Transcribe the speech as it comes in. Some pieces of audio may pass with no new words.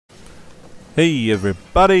Hey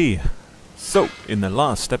everybody! So, in the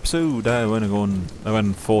last episode I went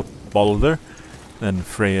and fought Balder, and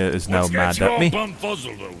Freya is now mad at me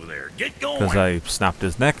because I snapped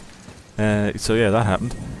his neck. So yeah, that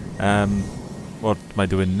happened. What am I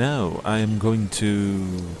doing now? I am going to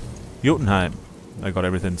Jotunheim. I got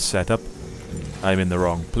everything set up. I'm in the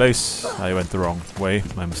wrong place. I went the wrong way.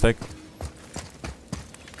 My mistake.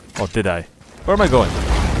 Or did I? Where am I going?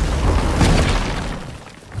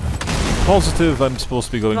 Positive, I'm supposed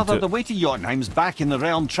to be going Brother, to... the way to Jotunheim's back in the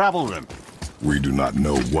realm travel room. We do not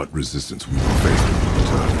know what resistance we will face when we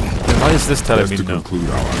return. Then why is this telling Best me to no? conclude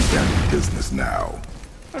our outstanding business now.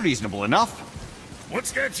 Reasonable enough.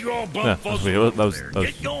 What's got you all Yeah, bumfuzzled that was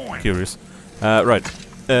Get going. curious. Right.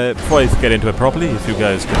 Before I get into it properly, if you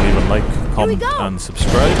guys can leave a like, comment, and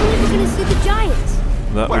subscribe, I believe we're gonna see the giants.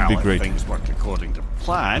 that would be great. If things work according to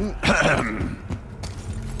plan.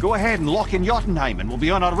 Go ahead and lock in Jotunheim and we'll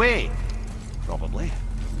be on our way. Probably.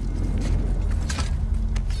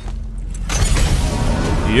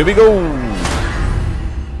 Here we go!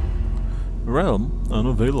 Realm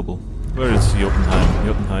unavailable. Where is Jotunheim?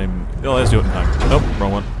 Jotunheim. Oh, there's Jotunheim. Nope,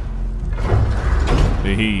 wrong one.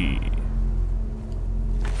 Hee.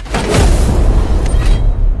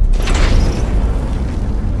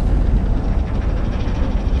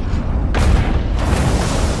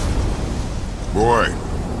 Boy,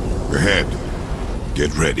 ahead.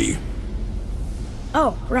 Get ready.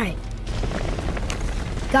 Oh, right.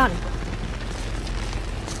 Got it.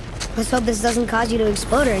 Let's hope this doesn't cause you to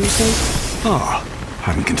explode or anything. Oh,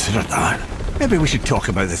 hadn't considered that. Maybe we should talk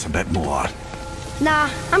about this a bit more. Nah,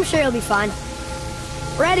 I'm sure you'll be fine.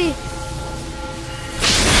 Ready?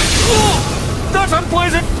 That's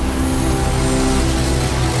unpleasant!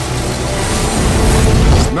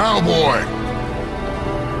 Now, boy!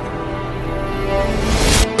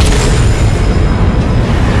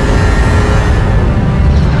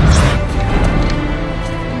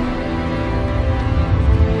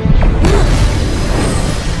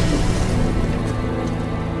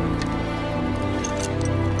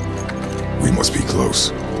 We must be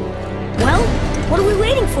close. Well, what are we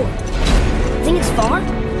waiting for? Think it's far?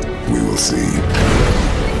 We will see.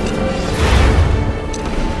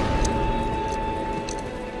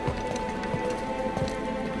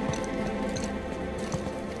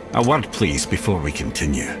 A word, please, before we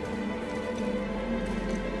continue.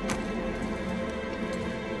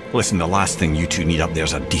 Listen, the last thing you two need up there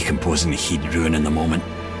is a decomposing heat ruining the moment.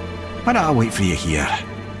 Why don't I wait for you here?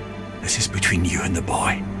 This is between you and the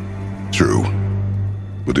boy. True.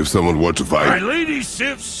 But if someone were to My fight... lady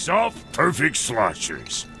sips soft, perfect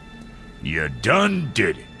sloshers. You done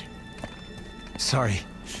did it. Sorry.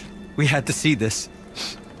 We had to see this.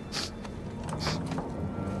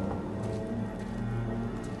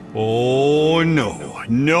 Oh, no.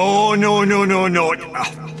 No, no, no, no, no.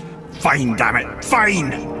 Ah, fine, damn it.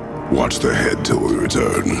 Fine! Watch the head till we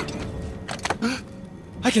return.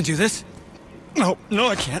 I can do this. No,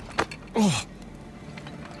 I can't. Oh.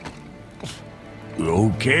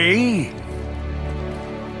 Okay.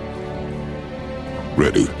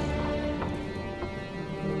 Ready.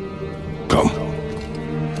 Come.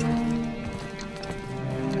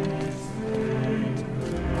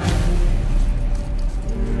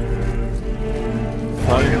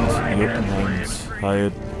 Jotunheim's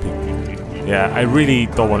hired people. Yeah, I really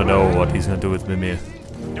don't want to know what he's going to do with Mimir.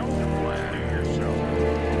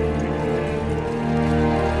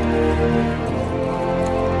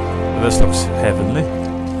 This looks heavenly.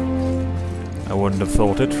 I wouldn't have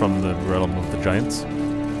thought it from the realm of the giants.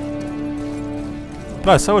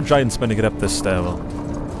 Plus, how are giants meant to get up this stairwell?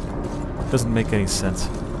 Doesn't make any sense.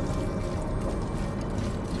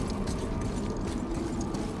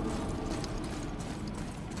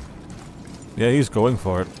 Yeah, he's going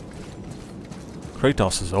for it.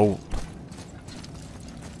 Kratos is old.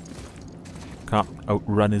 Can't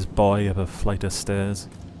outrun his boy up a flight of stairs.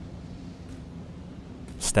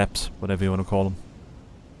 Steps, whatever you want to call them.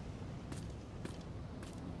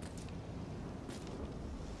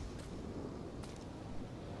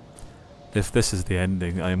 If this is the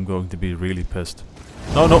ending, I am going to be really pissed.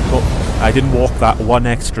 No, no, no. I didn't walk that one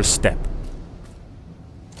extra step.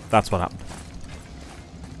 That's what happened.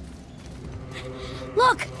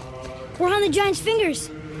 Look! We're on the giant's fingers.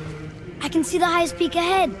 I can see the highest peak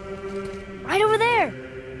ahead. Right over there.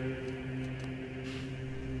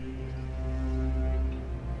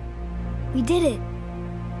 We did it.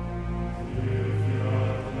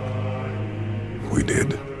 We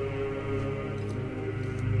did.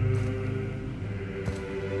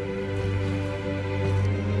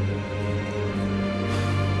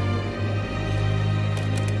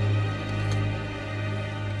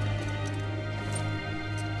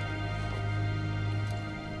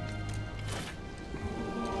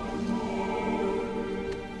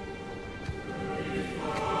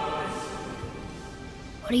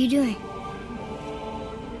 What are you doing?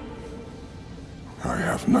 I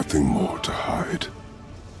have nothing more to hide.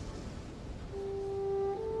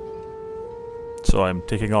 So I'm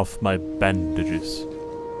taking off my bandages.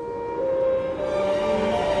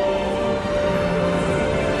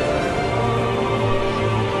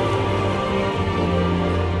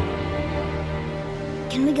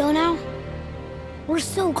 Can we go now? We're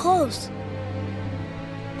so close.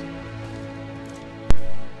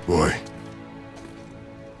 Boy.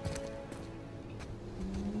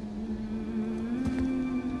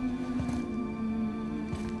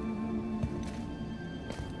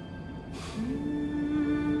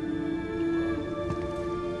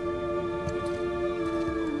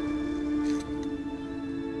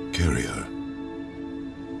 Carry her.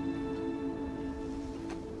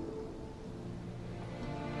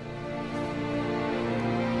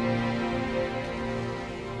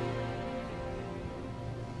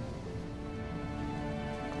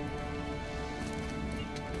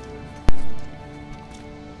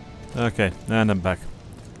 Okay, and I'm back.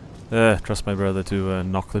 Trust my brother to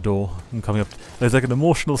knock the door. I'm coming up. There's like an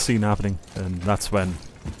emotional scene happening, and that's when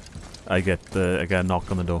I get a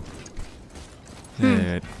knock on the door.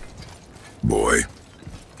 Boy.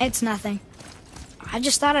 It's nothing. I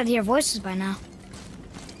just thought I'd hear voices by now.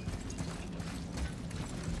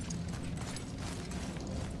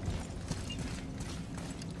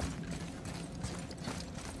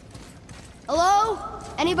 Hello?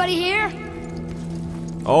 Anybody here?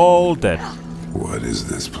 All dead. What is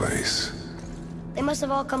this place? They must have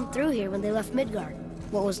all come through here when they left Midgard.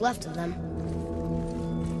 What was left of them.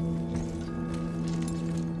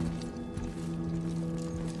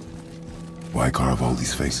 Why carve all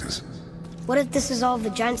these faces? What if this is all the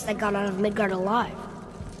giants that got out of Midgard alive?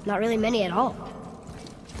 Not really many at all.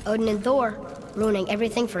 Odin and Thor ruining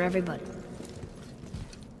everything for everybody.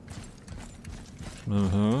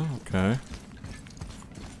 Okay.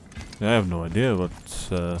 Yeah, I have no idea what's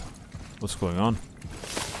going on.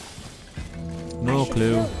 No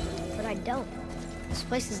clue. Know, but I don't. This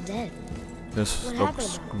place is dead. This What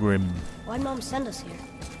looks happened? grim. Why'd Mom send us here?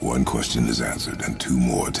 One question is answered and two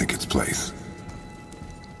more take its place.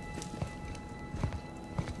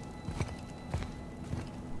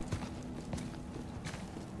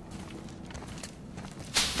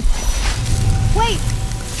 Wait!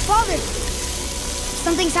 Father!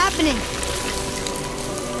 Something's happening!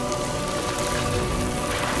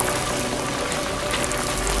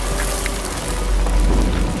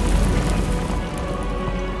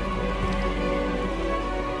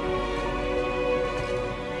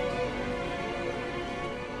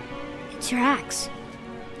 It's your axe.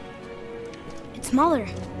 It's smaller.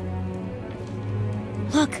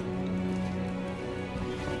 Look!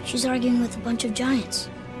 She's arguing with a bunch of giants.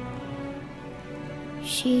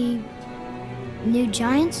 She knew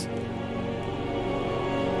giants?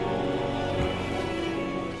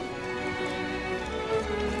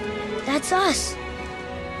 That's us!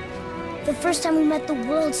 The first time we met the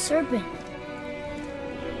world serpent.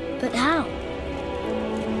 But how?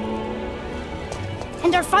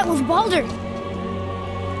 And our fight with Baldur!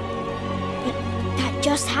 But that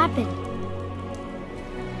just happened.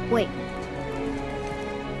 Wait.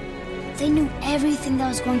 They knew everything that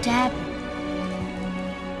was going to happen.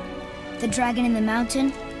 The dragon in the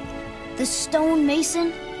mountain, the stone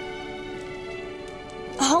mason,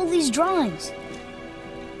 all these drawings.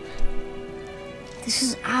 This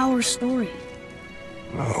is our story.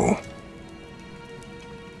 No.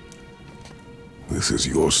 This is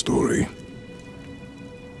your story.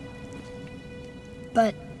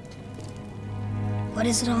 But what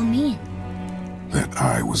does it all mean? That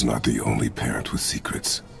I was not the only parent with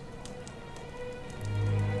secrets.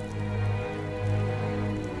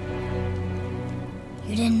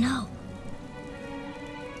 You didn't know.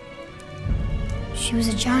 She was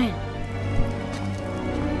a giant.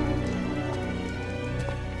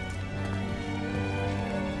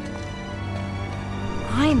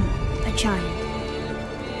 I'm a giant.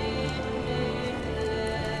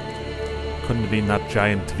 Couldn't have been that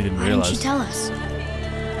giant if you didn't Why realize. didn't you tell us?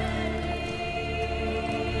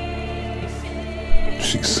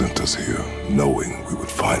 She sent us here, knowing we would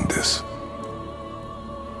find this.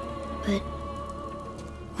 But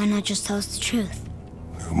why not just tell us the truth?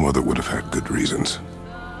 Your mother would have had good reasons.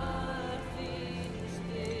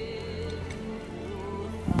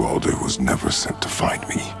 Baldur was never sent to find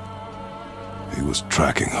me. He was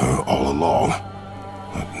tracking her all along,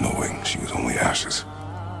 not knowing she was only ashes.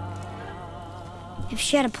 If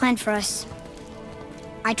she had a plan for us,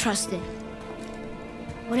 I trust it.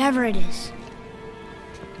 Whatever it is.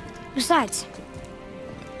 Besides,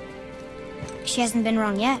 she hasn't been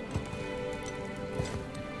wrong yet.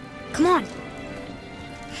 Come on.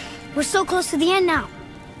 We're so close to the end now.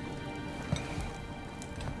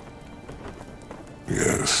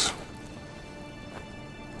 Yes.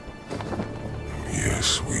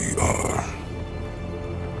 Yes, we are.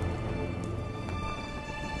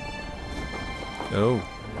 Oh,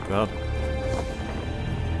 God.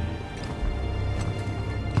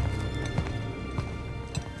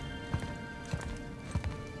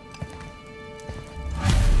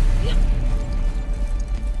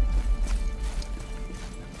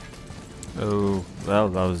 Oh, well,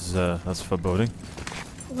 that's foreboding.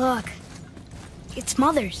 Look. It's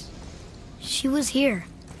Mother's. She was here.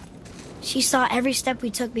 She saw every step we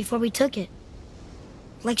took before we took it.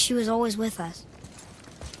 Like she was always with us.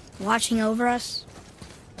 Watching over us.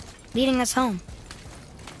 Leading us home.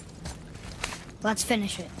 Let's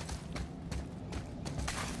finish it.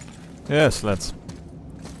 Yes, let's.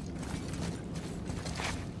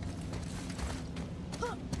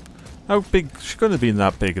 How big? She couldn't have been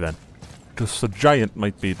that big then. Just a giant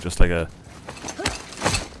might be just like a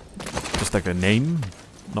name,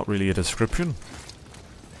 not really a description.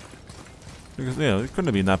 Because it couldn't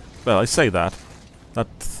have been that. Well, I say that. That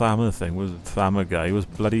Thammer guy was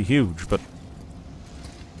bloody huge, but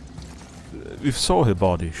we saw her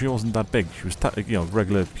body. She wasn't that big. She was,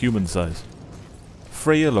 regular human size.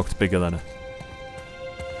 Freya looked bigger than her.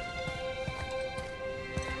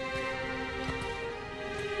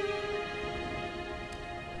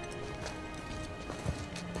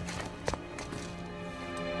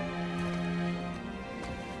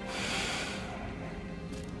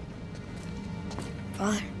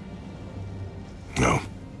 Father? No.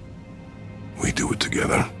 We do it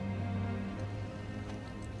together.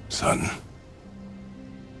 Son.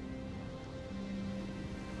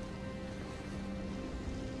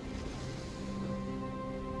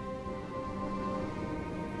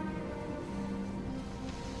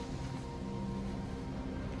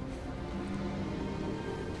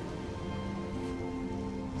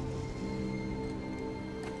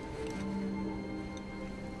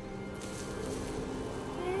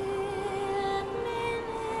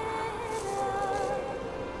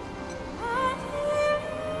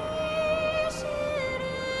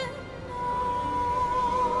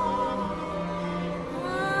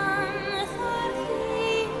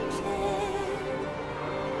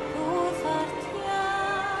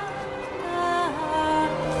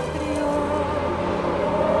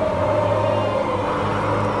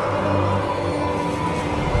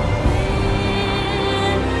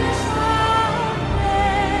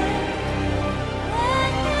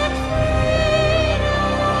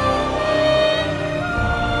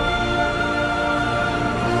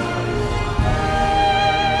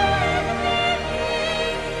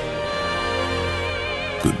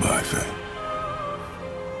 Goodbye, Faye.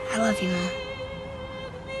 I love you, Mom.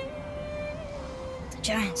 The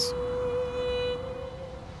giants.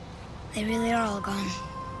 They really are all gone.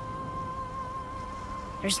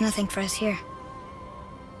 There's nothing for us here.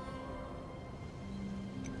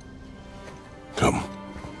 Come.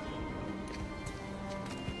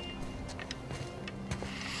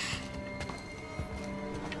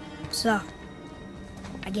 So,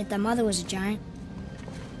 I get that Mother was a giant,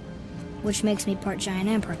 which makes me part giant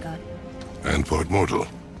and part god. And part mortal.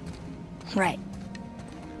 Right.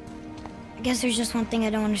 I guess there's just one thing I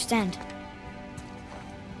don't understand.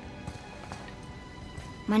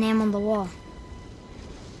 My name on the wall.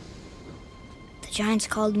 The giants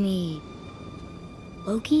called me...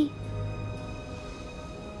 Loki?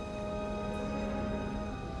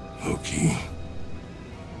 Loki.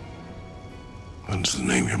 That's the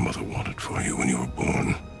name your mother wanted for you when you were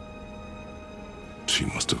born. She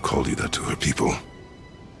must have called you that to her people.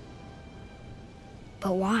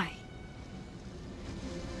 But why?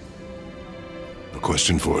 A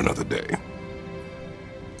question for another day.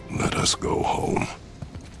 Let us go home.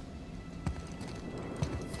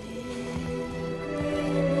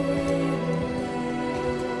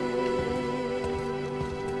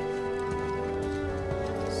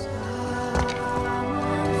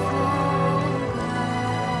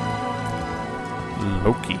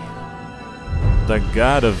 Loki, the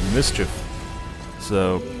god of mischief.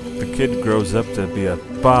 So, the kid grows up to be a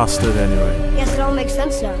bastard anyway. Guess it all makes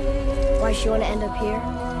sense now. Why she want to end up here?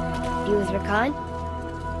 Be with her kind?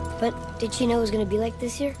 But did she know it was going to be like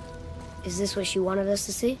this here? Is this what she wanted us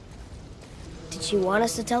to see? Did she want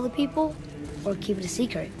us to tell the people? Or keep it a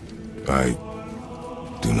secret? I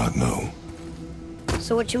do not know.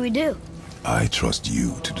 So what should we do? I trust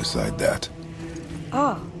you to decide that.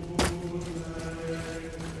 Oh.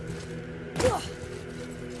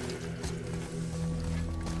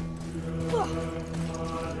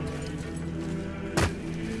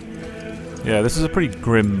 Yeah, this is a pretty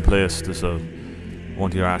grim place to sort of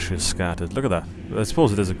want your ashes scattered. Look at that. I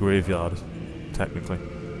suppose it is a graveyard, technically.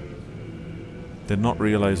 Did not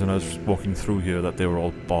realise when I was walking through here that they were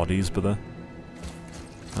all bodies, but I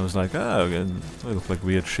was like, oh, they look like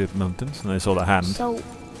weird-shaped mountains, and I saw the hand. So,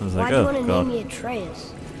 I was why like, do you oh, want to God. name me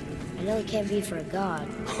Atreus? I know it can't be for a god.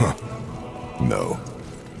 No.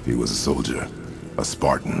 He was a soldier. A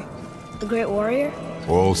Spartan. A great warrior?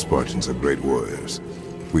 All Spartans are great warriors.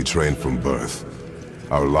 We trained from birth.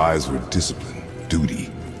 Our lives were discipline, duty,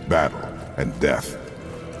 battle, and death.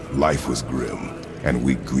 Life was grim, and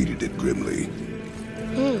we greeted it grimly.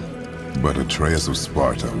 But Atreus of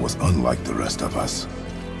Sparta was unlike the rest of us.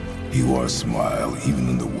 He wore a smile even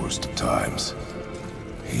in the worst of times.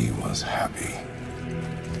 He was happy.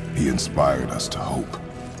 He inspired us to hope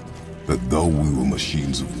that though we were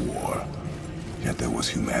machines of war, yet there was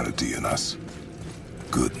humanity in us.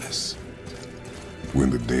 Goodness. When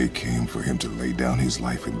the day came for him to lay down his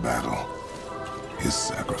life in battle, his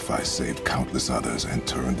sacrifice saved countless others and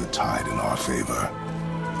turned the tide in our favor.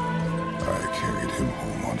 I carried him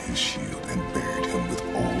home on his shield and buried him with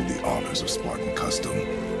all the honors of Spartan custom.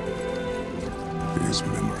 His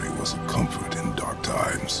memory was a comfort in dark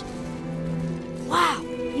times. Wow,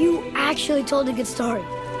 you actually told a good story.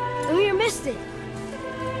 And we missed it.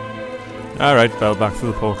 Alright, Bell, back to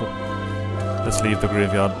the portal. Let's leave the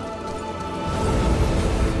graveyard.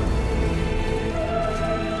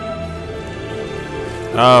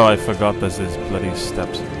 Oh, I forgot there's these bloody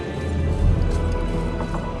steps.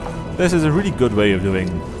 This is a really good way of doing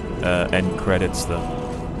end credits, though.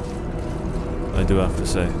 I do have to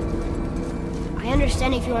say. I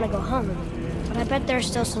understand if you want to go home, but I bet there are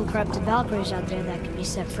still some corrupted Valkyries out there that could be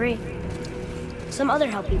set free. Some other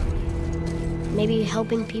help people. Maybe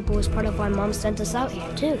helping people was part of why Mom sent us out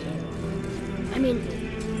here, too. I mean,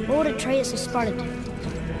 what would Atreus of Sparta do?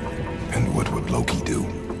 And what would Loki do?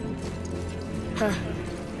 Huh.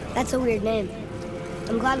 That's a weird name.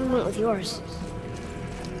 I'm glad we went with yours.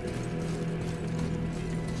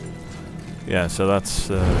 Yeah, so that's...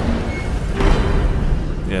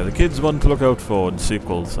 yeah, the kids one to look out for in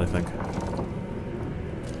sequels, I think.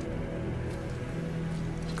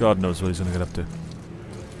 God knows what he's going to get up to.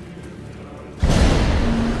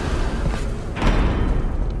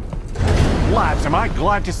 Lads, am I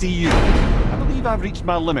glad to see you. I believe I've reached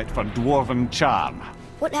my limit for dwarven charm.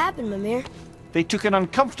 What happened, Mimir? They took an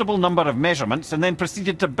uncomfortable number of measurements and then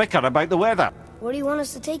proceeded to bicker about the weather. Where do you want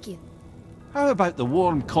us to take you? How about the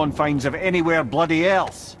warm confines of anywhere bloody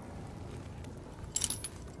else?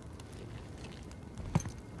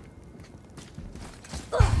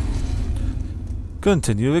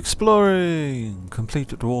 Continue exploring. Complete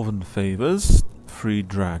dwarven favors. Free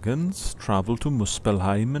dragons. Travel to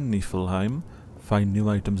Muspelheim and Niflheim. Find new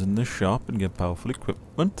items in the shop and get powerful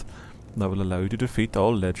equipment that will allow you to defeat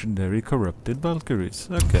all legendary corrupted Valkyries.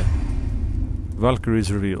 Okay.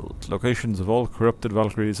 Valkyries revealed. Locations of all corrupted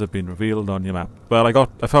Valkyries have been revealed on your map. Well,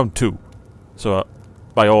 I found 2. So,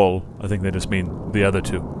 by all, I think they just mean the other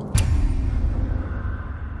 2.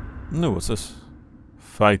 No, what's this?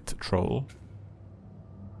 Fight troll.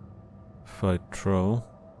 Fight troll.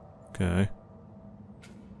 Okay.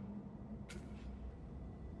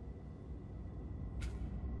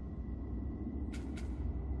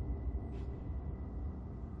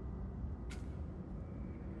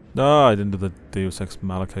 No, I didn't do the Deus Ex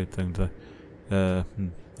Malachite thing today.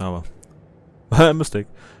 Oh well. Mistake.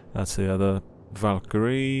 That's the other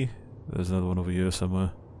Valkyrie. There's another one over here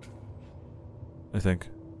somewhere. I think.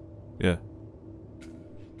 Yeah.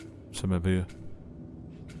 Somewhere over here.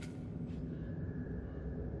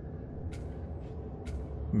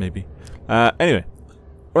 Maybe. Anyway.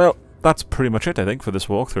 Well, that's pretty much it, I think, for this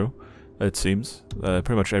walkthrough. It seems.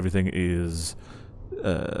 Pretty much everything is...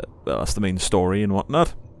 well, that's the main story and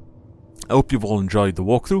whatnot. I hope you've all enjoyed the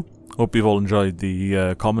walkthrough. Hope you've all enjoyed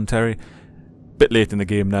the commentary. Bit late in the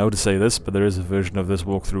game now to say this, but there is a version of this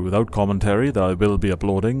walkthrough without commentary that I will be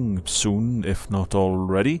uploading soon, if not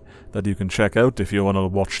already, that you can check out if you want to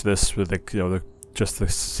watch this with just the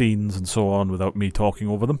scenes and so on without me talking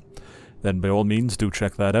over them. Then by all means do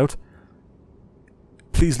check that out.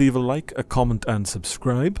 Please leave a like, a comment and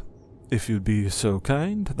subscribe. If you'd be so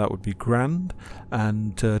kind, that would be grand.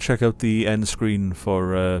 And check out the end screen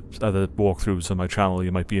for other walkthroughs on my channel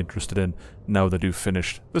you might be interested in now that you've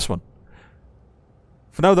finished this one.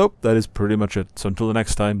 For now though, that is pretty much it. So until the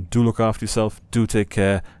next time, do look after yourself, do take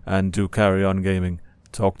care, and do carry on gaming.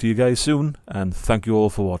 Talk to you guys soon, and thank you all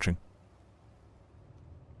for watching.